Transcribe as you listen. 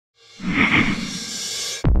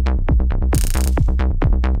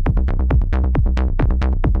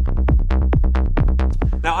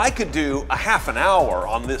I could do a half an hour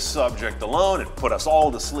on this subject alone and put us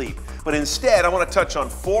all to sleep. But instead, I want to touch on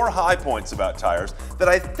 4 high points about tires that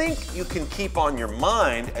I think you can keep on your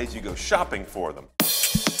mind as you go shopping for them.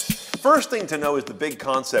 First thing to know is the big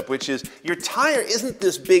concept, which is your tire isn't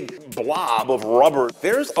this big blob of rubber.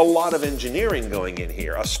 There's a lot of engineering going in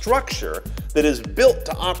here, a structure that is built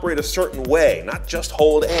to operate a certain way, not just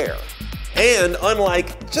hold air. And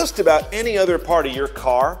unlike just about any other part of your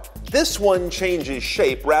car, this one changes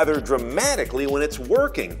shape rather dramatically when it's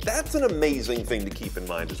working. That's an amazing thing to keep in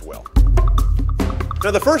mind as well.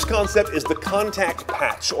 Now, the first concept is the contact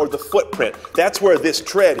patch, or the footprint. That's where this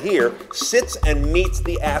tread here sits and meets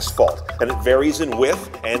the asphalt, and it varies in width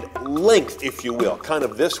and length, if you will, kind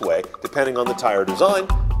of this way, depending on the tire design,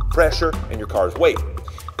 pressure, and your car's weight.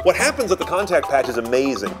 What happens at the contact patch is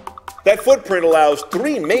amazing. That footprint allows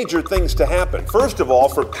 3 major things to happen. First of all,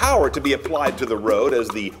 for power to be applied to the road as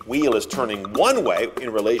the wheel is turning one way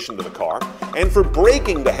in relation to the car, and for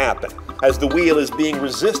braking to happen as the wheel is being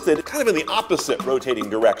resisted kind of in the opposite rotating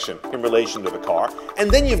direction in relation to the car. And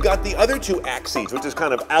then you've got the other 2 axes, which is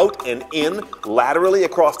kind of out and in laterally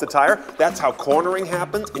across the tire. That's how cornering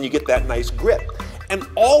happens, and you get that nice grip. And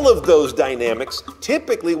all of those dynamics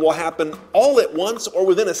typically will happen all at once or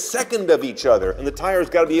within a second of each other, and the tire's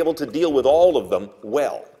got to be able to deal with all of them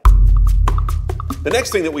well. The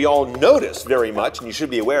next thing that we all notice very much, and you should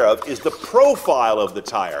be aware of, is the profile of the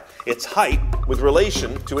tire, its height with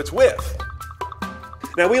relation to its width.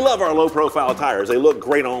 Now, we love our low-profile tires. They look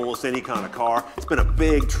great on almost any kind of car. It's been a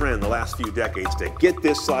big trend the last few decades to get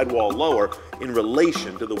this sidewall lower in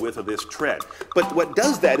relation to the width of this tread. But what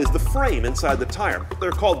does that is the frame inside the tire.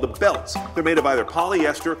 They're called the belts. They're made of either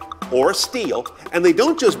polyester or steel, and they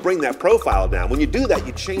don't just bring that profile down. When you do that,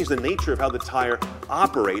 you change the nature of how the tire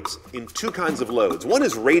operates in 2 kinds of loads. One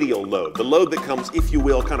is radial load, the load that comes, if you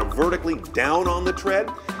will, kind of vertically down on the tread.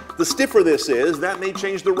 The stiffer this is, that may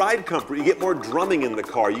change the ride comfort. You get more drumming in the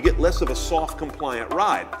car. You get less of a soft, compliant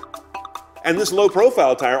ride. And this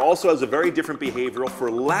low-profile tire also has a very different behavioral for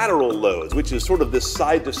lateral loads, which is sort of this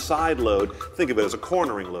side-to-side load. Think of it as a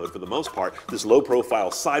cornering load for the most part. This low-profile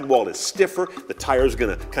sidewall is stiffer. The tire's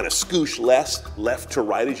going to kind of scoosh less left to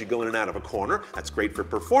right as you go in and out of a corner. That's great for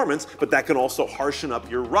performance, but that can also harshen up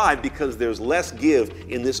your ride because there's less give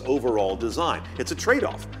in this overall design. It's a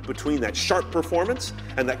trade-off between that sharp performance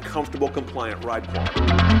and that comfortable, compliant ride quality.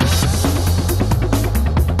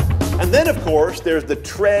 And then, of course, there's the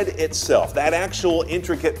tread itself, that actual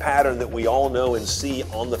intricate pattern that we all know and see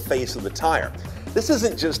on the face of the tire. This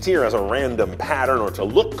isn't just here as a random pattern or to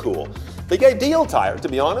look cool. The ideal tire, to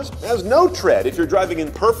be honest, has no tread. If you're driving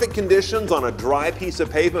in perfect conditions on a dry piece of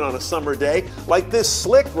pavement on a summer day, like this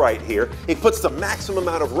slick right here, it puts the maximum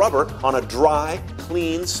amount of rubber on a dry,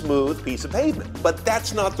 clean, smooth piece of pavement. But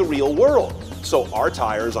that's not the real world. So our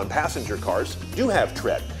tires on passenger cars do have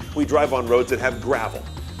tread. We drive on roads that have gravel,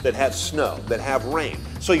 that have snow, that have rain.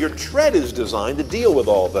 So your tread is designed to deal with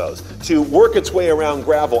all those, to work its way around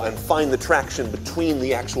gravel and find the traction between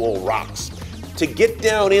the actual rocks, to get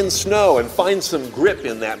down in snow and find some grip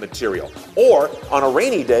in that material, or on a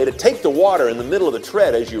rainy day to take the water in the middle of the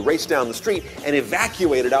tread as you race down the street and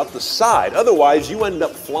evacuate it out the side. Otherwise, you end up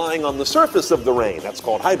flying on the surface of the rain. That's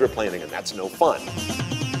called hydroplaning, and that's no fun.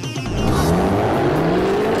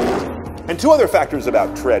 And 2 other factors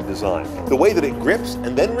about tread design. The way that it grips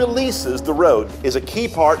and then releases the road is a key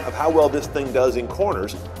part of how well this thing does in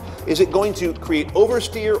corners. Is it going to create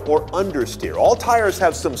oversteer or understeer? All tires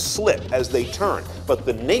have some slip as they turn, but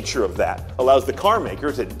the nature of that allows the car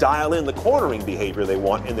maker to dial in the cornering behavior they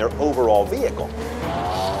want in their overall vehicle.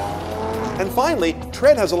 And finally,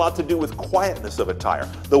 tread has a lot to do with quietness of a tire.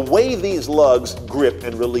 The way these lugs grip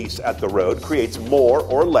and release at the road creates more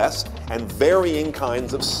or less and varying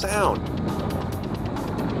kinds of sound.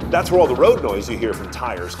 That's where all the road noise you hear from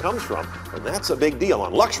tires comes from, and that's a big deal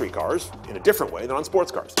on luxury cars in a different way than on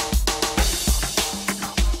sports cars.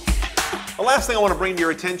 The last thing I want to bring to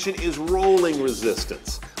your attention is rolling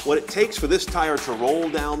resistance. What it takes for this tire to roll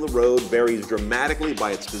down the road varies dramatically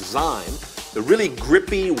by its design. The really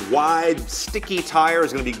grippy, wide, sticky tire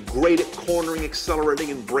is going to be great at cornering,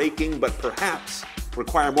 accelerating, and braking, but perhaps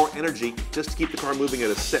require more energy just to keep the car moving at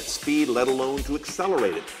a set speed, let alone to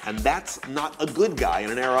accelerate it. And that's not a good guy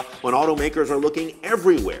in an era when automakers are looking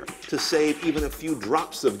everywhere to save even a few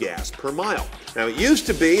drops of gas per mile. Now, it used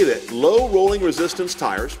to be that low rolling resistance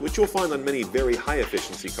tires, which you'll find on many very high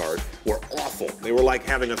efficiency cars, were awful. They were like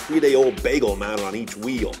having a 3-day-old bagel mounted on each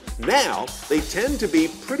wheel. Now, they tend to be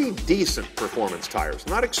pretty decent performance tires.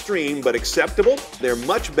 Not extreme, but acceptable. They're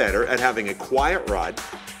much better at having a quiet ride,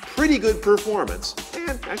 pretty good performance,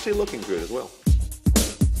 and actually looking good as well.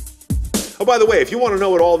 Oh, by the way, if you want to know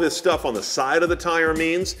what all this stuff on the side of the tire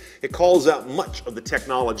means, it calls out much of the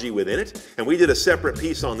technology within it, and we did a separate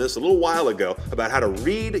piece on this a little while ago about how to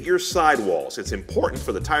read your sidewalls. It's important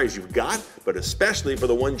for the tires you've got, but especially for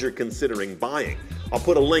the ones you're considering buying. I'll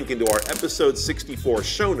put a link into our episode 64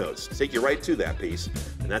 show notes to take you right to that piece,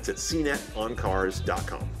 and that's at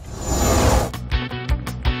CNETOnCars.com.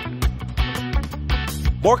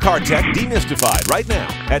 More car tech demystified right now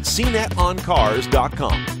at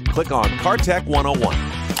CNETOnCars.com. Click on Car Tech 101.